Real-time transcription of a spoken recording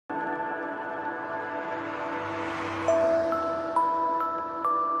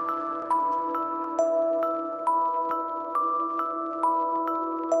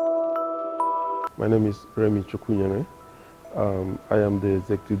My name is Remy Chukwunyere. I am the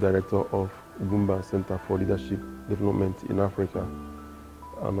Executive Director of Ugwumba Center for Leadership Development in Africa,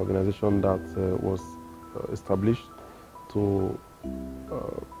 an organization that was established to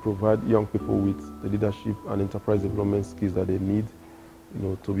provide young people with the leadership and enterprise development skills that they need,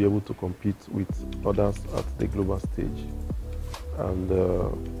 to be able to compete with others at the global stage. And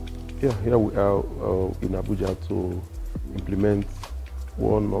here we are in Abuja to implement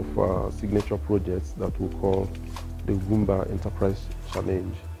one of our signature projects that we call the Ugwumba Enterprise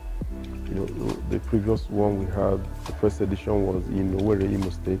Challenge. The previous one we had, the first edition was in Owerri, Imo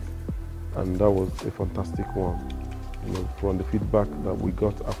State, and that was a fantastic one. From the feedback that we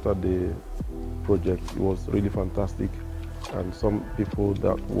got after the project, it was really fantastic. And some people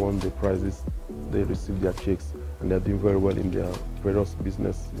that won the prizes, they received their checks, and they're doing very well in their various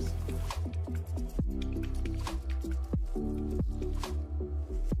businesses.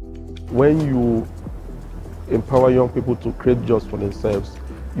 When you empower young people to create jobs for themselves,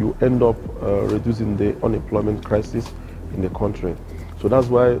 you end up reducing the unemployment crisis in the country. So that's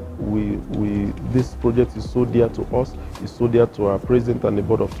why this project is so dear to us, it's so dear to our president and the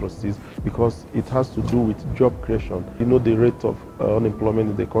board of trustees, because it has to do with job creation. The rate of unemployment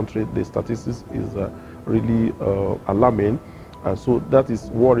in the country, the statistics is really alarming, and so that is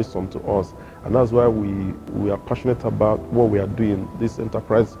worrisome to us. And that's why we are passionate about what we are doing. This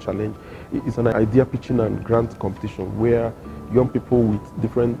enterprise challenge is an idea pitching and grant competition where young people with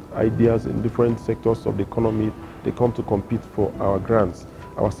different ideas in different sectors of the economy, they come to compete for our grants,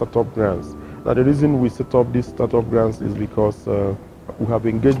 our startup grants. Now the reason we set up these startup grants is because we have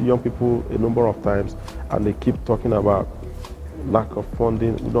engaged young people a number of times, and they keep talking about lack of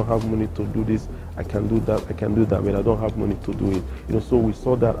funding. We don't have money to do this. I can do that, but I don't have money to do it. So we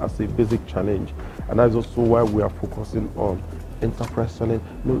saw that as a basic challenge, and that's also why we are focusing on enterprise challenge.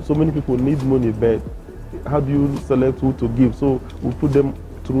 So many people need money, but how do you select who to give? So we put them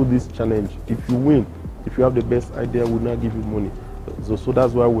through this challenge. If you win, if you have the best idea, we'll not give you money. So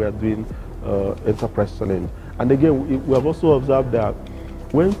that's why we are doing enterprise challenge. And again, we have also observed that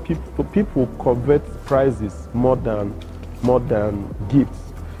when people convert prizes more than gifts,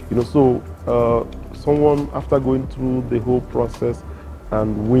 someone after going through the whole process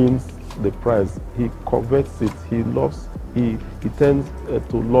and wins the prize, he converts it, he tends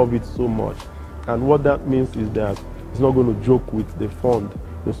to love it so much. And what that means is that he's not going to joke with the fund.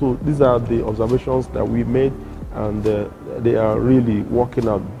 So these are the observations that we made, and they are really working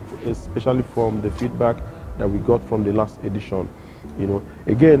out, especially from the feedback that we got from the last edition.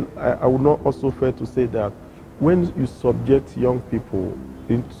 Again, I would not also fair to say that when you subject young people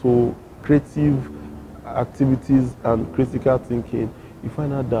into creative activities and critical thinking, you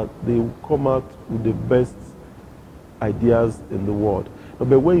find out that they will come out with the best ideas in the world.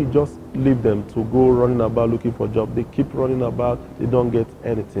 But when you just leave them to go running about looking for jobs, they keep running about, they don't get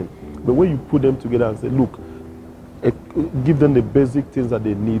anything. But when you put them together and say, look, give them the basic things that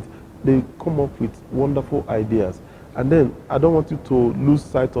they need, they come up with wonderful ideas. And then I don't want you to lose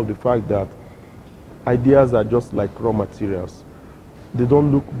sight of the fact that ideas are just like raw materials. They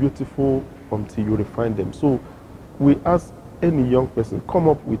don't look beautiful until you refine them. So we ask any young person, come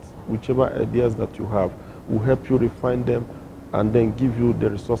up with whichever ideas that you have. We'll help you refine them and then give you the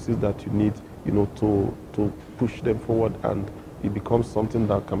resources that you need, to push them forward, and it becomes something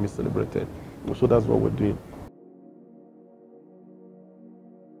that can be celebrated. So that's what we're doing.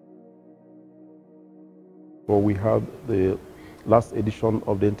 Well, we had the last edition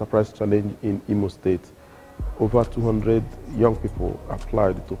of the Enterprise Challenge in Imo State. Over 200 young people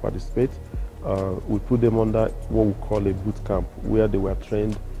applied to participate. We put them under what we call a boot camp, where they were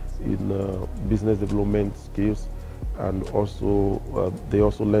trained in business development skills, and also they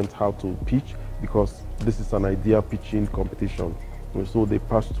also learned how to pitch, because this is an idea pitching competition. And so they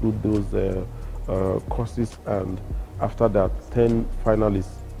passed through those courses, and after that, 10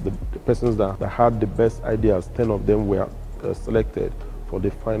 finalists, the persons that had the best ideas, 10 of them were selected for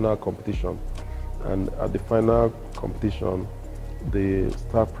the final competition. And at the final competition, the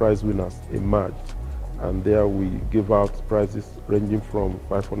star prize winners emerged, and there we gave out prizes ranging from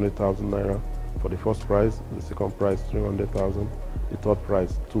 500,000 naira for the first prize, the second prize 300,000, the third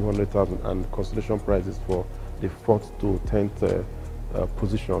prize 200,000, and consolation prizes for the 4th to 10th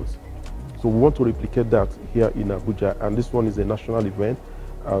positions. So we want to replicate that here in Abuja, and this one is a national event,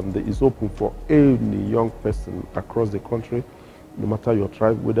 and it's open for any young person across the country, no matter your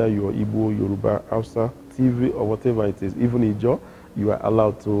tribe, whether you're Igbo, Yoruba, Hausa, TV, or whatever it is, even Ijo, you are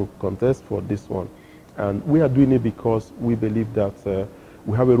allowed to contest for this one. And we are doing it because we believe that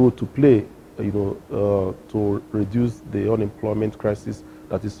we have a role to play, to reduce the unemployment crisis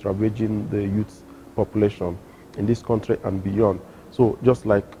that is ravaging the youth population in this country and beyond. So just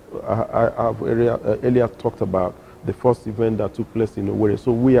like I've earlier talked about the first event that took place in Owerri.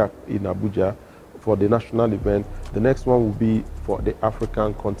 So we are in Abuja for the national event. The next one will be for the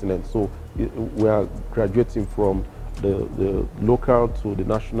African continent. So we are graduating from the local to the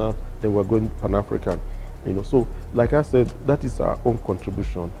national, then we're going Pan-African. So like I said, that is our own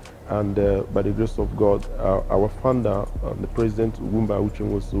contribution. And by the grace of God, our founder, the president, Ugwumba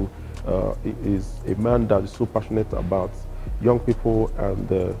Enterprise, is a man that is so passionate about young people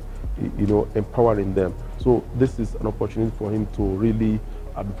and empowering them. So this is an opportunity for him to really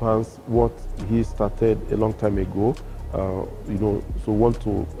advance what he started a long time ago. So want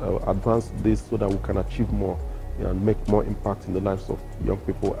to advance this so that we can achieve more and make more impact in the lives of young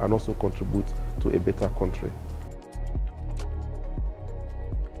people and also contribute to a better country.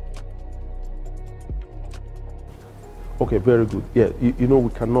 Okay, very good. Yeah, we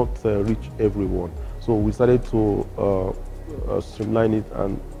cannot reach everyone. So we started to streamline it,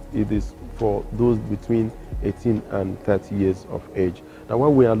 and it is for those between 18 and 30 years of age. Now, why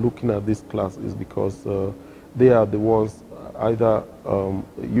we are looking at this class is because they are the ones either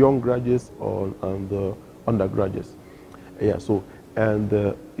young graduates or undergraduates. Yeah, so, and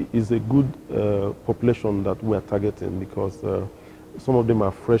it's a good population that we are targeting because some of them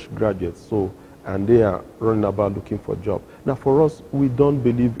are fresh graduates. So, and they are running about looking for a job. Now, for us, we don't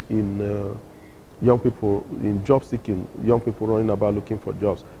believe in young people, in job seeking, young people running about looking for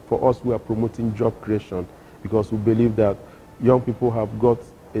jobs. For us, we are promoting job creation because we believe that young people have got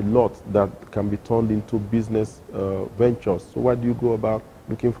a lot that can be turned into business ventures. So why do you go about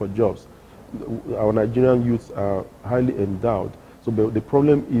looking for jobs? Our Nigerian youths are highly endowed. So the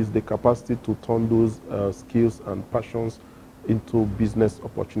problem is the capacity to turn those skills and passions into business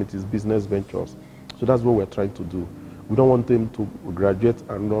opportunities, business ventures. So that's what we're trying to do. We don't want them to graduate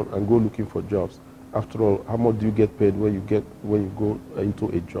and go looking for jobs. After all, how much do you get paid when you go into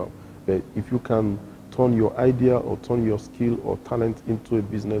a job? But if you can turn your idea or turn your skill or talent into a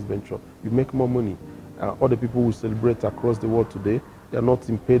business venture, you make more money. Other people who celebrate across the world today, they are not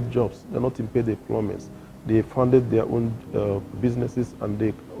in paid jobs, they're not in paid employments. They founded their own businesses and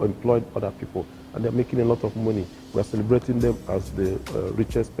they employed other people, and they're making a lot of money. We're celebrating them as the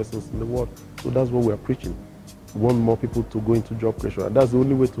richest persons in the world. So that's what we're preaching. We want more people to go into job creation, and that's the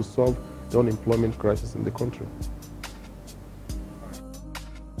only way to solve the unemployment crisis in the country.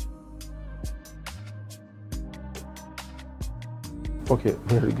 Okay,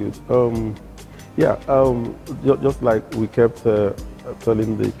 very good. Just like we kept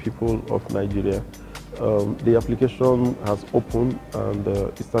telling the people of Nigeria, the application has opened and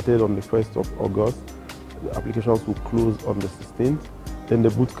it started on the 1st of August. The applications will close on the 16th. Then the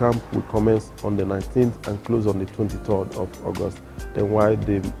boot camp will commence on the 19th and close on the 23rd of August. Then while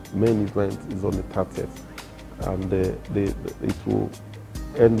the main event is on the 30th. And it will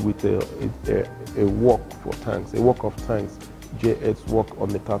end with a walk for thanks, a walk of thanks, J8's walk on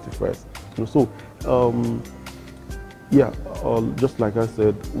the 31st. Just like I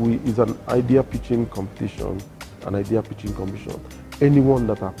said, it's an idea pitching competition, Anyone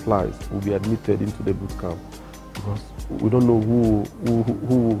that applies will be admitted into the boot camp because we don't know who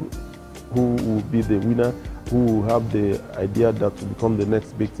will be the winner, who will have the idea that will become the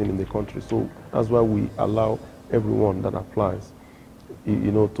next big thing in the country. So that's why we allow everyone that applies,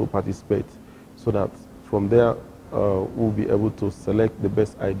 to participate, so that from there we'll be able to select the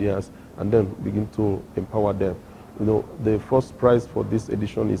best ideas and then begin to empower them. The first prize for this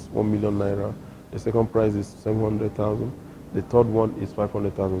edition is 1 million naira. The second prize is 700,000. The third one is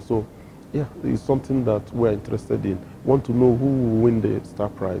 500,000. So, yeah, it's something that we're interested in. We want to know who will win the star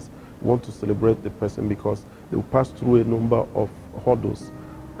prize. We want to celebrate the person because they will pass through a number of hurdles.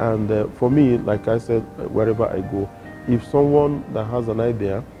 And for me, like I said, wherever I go, if someone that has an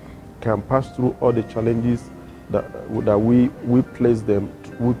idea can pass through all the challenges that we place them,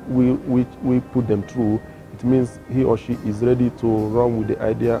 we put them through, it means he or she is ready to run with the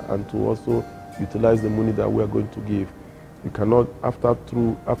idea and to also utilize the money that we are going to give. You cannot, after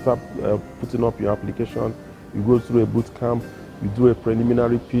putting up your application, you go through a boot camp, you do a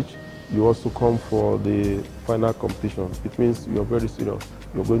preliminary pitch, you also come for the final competition. It means you're very serious.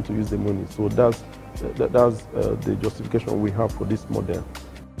 You're going to use the money. So that's the justification we have for this model.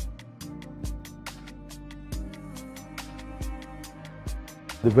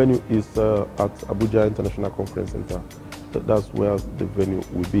 The venue is at Abuja International Conference Center. That's where the venue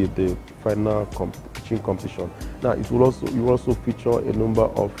will be, the final pitching competition. Now, it will also feature a number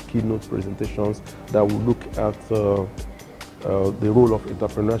of keynote presentations that will look at the role of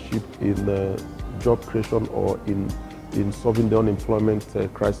entrepreneurship in job creation or in solving the unemployment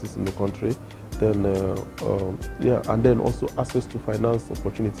crisis in the country. then yeah, and then also access to finance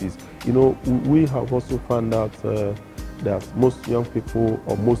opportunities. You know, we have also found out that most young people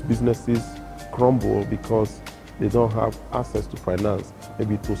or most businesses crumble because they don't have access to finance,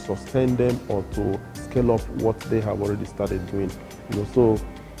 maybe to sustain them or to scale up what they have already started doing. You know, so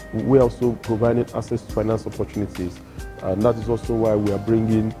we're also providing access to finance opportunities, and that is also why we are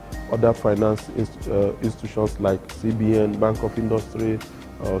bringing other finance institutions like CBN, Bank of Industry,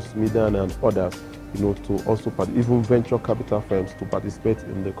 Smidan, and others, you know, to also even venture capital firms to participate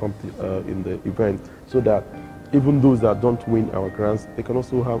in the event, so that even those that don't win our grants, they can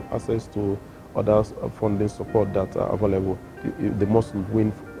also have access to other funding support that are available. They must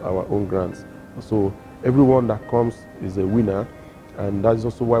win our own grants. So everyone that comes is a winner, and that is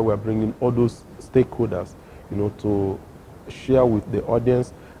also why we are bringing all those stakeholders, you know, to share with the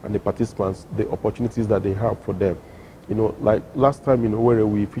audience and the participants the opportunities that they have for them. You know, like last time, you know, where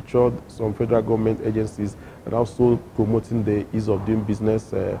we featured some federal government agencies and also promoting the ease of doing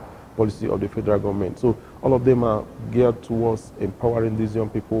business policy of the federal government. So all of them are geared towards empowering these young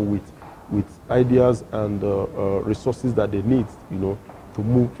people with ideas and resources that they need, you know, to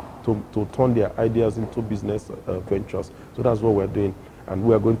move, to turn their ideas into business ventures. So that's what we're doing. And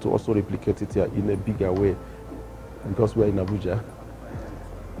we are going to also replicate it here in a bigger way because we're in Abuja.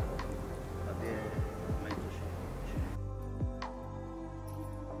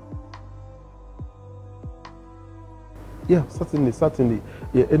 Yeah, certainly.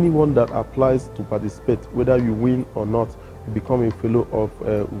 Yeah, anyone that applies to participate, whether you win or not, you become a fellow of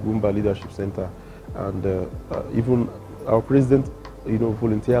Ugwumba Leadership Center. And even our president, you know,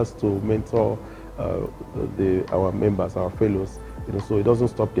 volunteers to mentor our members, our fellows, you know, so it doesn't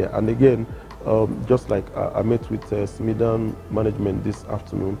stop there. And again, just like I met with Smidan management this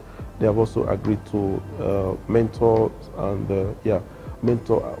afternoon, they have also agreed to mentor and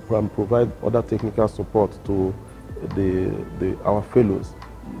mentor and provide other technical support to our fellows.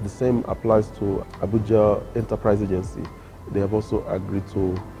 The same applies to Abuja Enterprise Agency. They have also agreed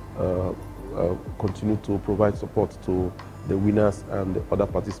to continue to provide support to the winners and the other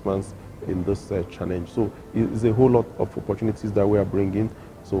participants in this challenge. So it's a whole lot of opportunities that we are bringing.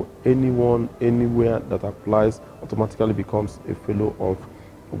 So anyone, anywhere that applies automatically becomes a fellow of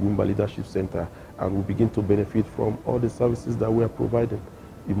Ugwumba Leadership Center and will begin to benefit from all the services that we are providing.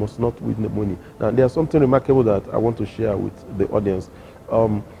 You must not win the money. Now, there's something remarkable that I want to share with the audience.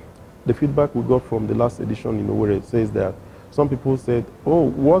 The feedback we got from the last edition, you know, where it says that some people said, oh,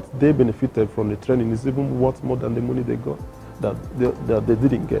 what they benefited from the training is even worth more than the money they got, that they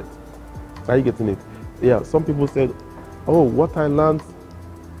didn't get. Are you getting it? Yeah, some people said, oh, what I learned,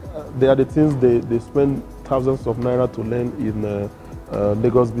 they are the things they spend thousands of naira to learn in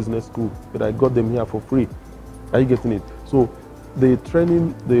Lagos Business School, but I got them here for free. Are you getting it? So the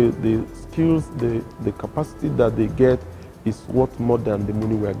training, the skills, the capacity that they get is worth more than the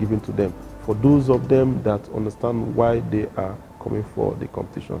money we are giving to them. For those of them that understand why they are coming for the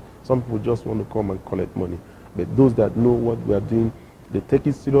competition. Some people just want to come and collect money. But those that know what we are doing, they take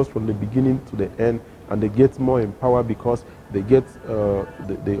it serious from the beginning to the end, and they get more empowered because they get,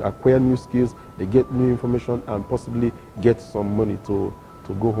 they acquire new skills, they get new information, and possibly get some money to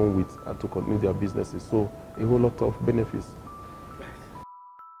go home with and to continue their businesses. So a whole lot of benefits.